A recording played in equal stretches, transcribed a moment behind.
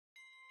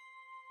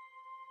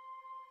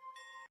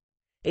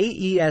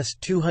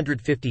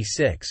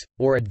AES-256,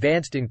 or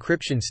Advanced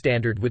Encryption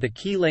Standard with a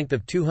key length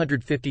of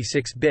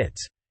 256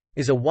 bits,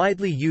 is a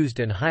widely used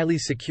and highly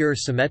secure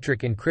symmetric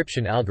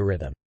encryption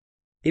algorithm.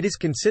 It is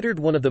considered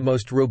one of the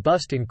most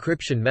robust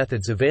encryption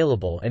methods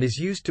available and is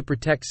used to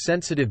protect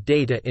sensitive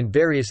data in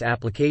various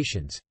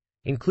applications,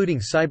 including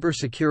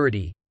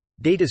cybersecurity,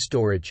 data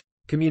storage,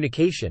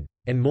 communication,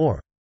 and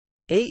more.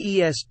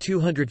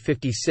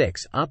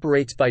 AES-256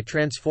 operates by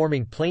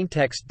transforming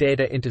plaintext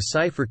data into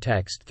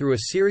ciphertext through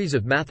a series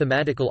of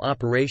mathematical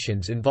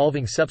operations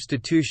involving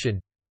substitution,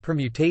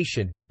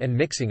 permutation, and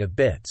mixing of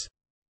bits.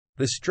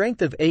 The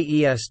strength of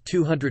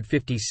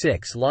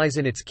AES-256 lies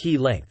in its key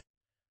length.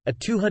 A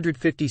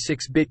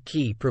 256-bit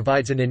key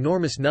provides an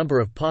enormous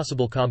number of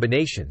possible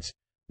combinations,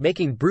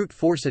 making brute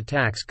force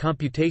attacks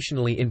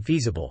computationally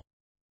infeasible.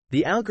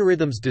 The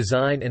algorithm's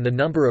design and the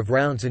number of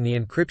rounds in the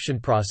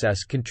encryption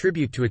process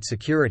contribute to its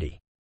security.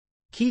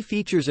 Key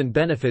features and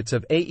benefits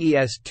of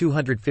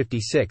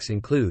AES-256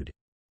 include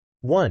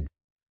 1.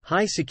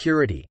 High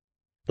security.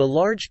 The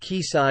large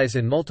key size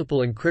and multiple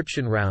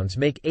encryption rounds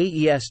make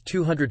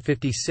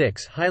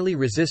AES-256 highly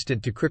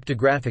resistant to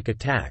cryptographic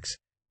attacks,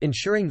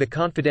 ensuring the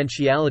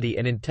confidentiality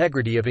and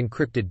integrity of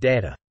encrypted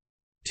data.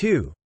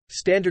 2.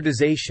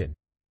 Standardization.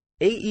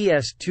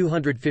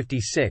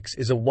 AES-256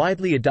 is a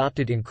widely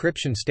adopted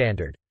encryption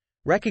standard,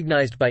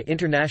 recognized by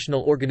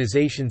international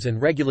organizations and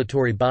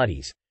regulatory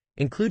bodies,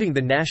 including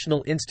the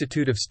National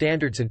Institute of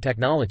Standards and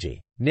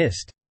Technology,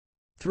 NIST.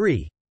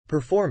 3.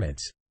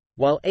 Performance.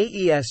 While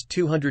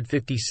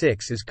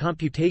AES-256 is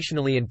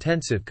computationally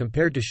intensive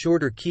compared to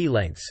shorter key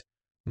lengths,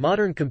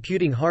 modern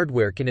computing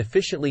hardware can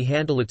efficiently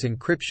handle its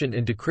encryption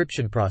and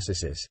decryption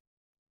processes.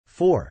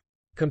 4.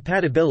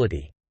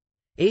 Compatibility.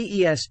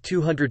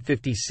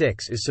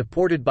 AES-256 is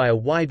supported by a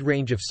wide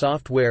range of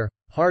software,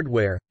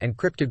 hardware, and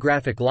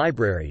cryptographic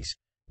libraries,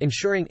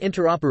 ensuring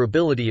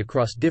interoperability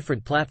across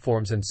different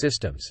platforms and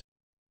systems.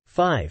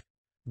 5.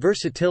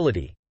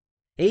 Versatility.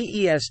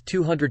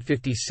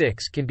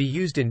 AES-256 can be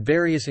used in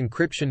various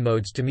encryption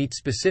modes to meet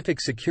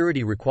specific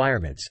security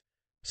requirements,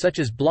 such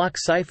as block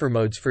cipher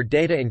modes for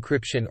data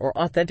encryption or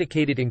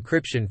authenticated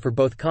encryption for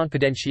both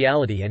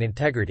confidentiality and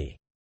integrity.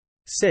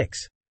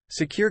 6.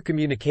 Secure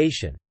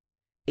communication.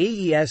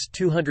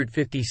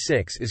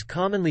 AES-256 is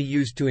commonly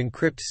used to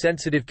encrypt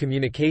sensitive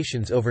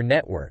communications over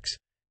networks,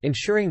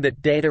 ensuring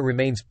that data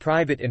remains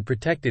private and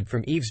protected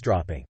from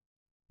eavesdropping.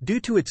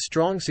 Due to its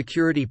strong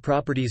security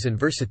properties and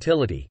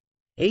versatility,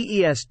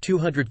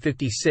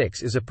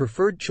 AES-256 is a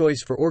preferred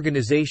choice for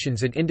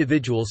organizations and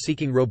individuals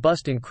seeking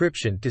robust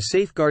encryption to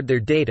safeguard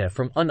their data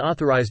from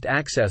unauthorized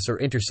access or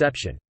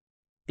interception.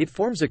 It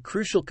forms a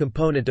crucial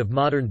component of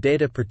modern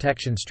data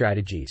protection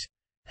strategies,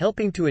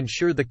 helping to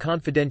ensure the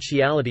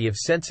confidentiality of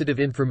sensitive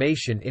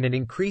information in an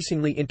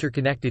increasingly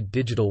interconnected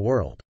digital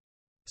world.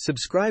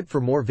 Subscribe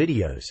for more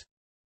videos.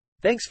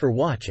 Thanks for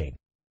watching.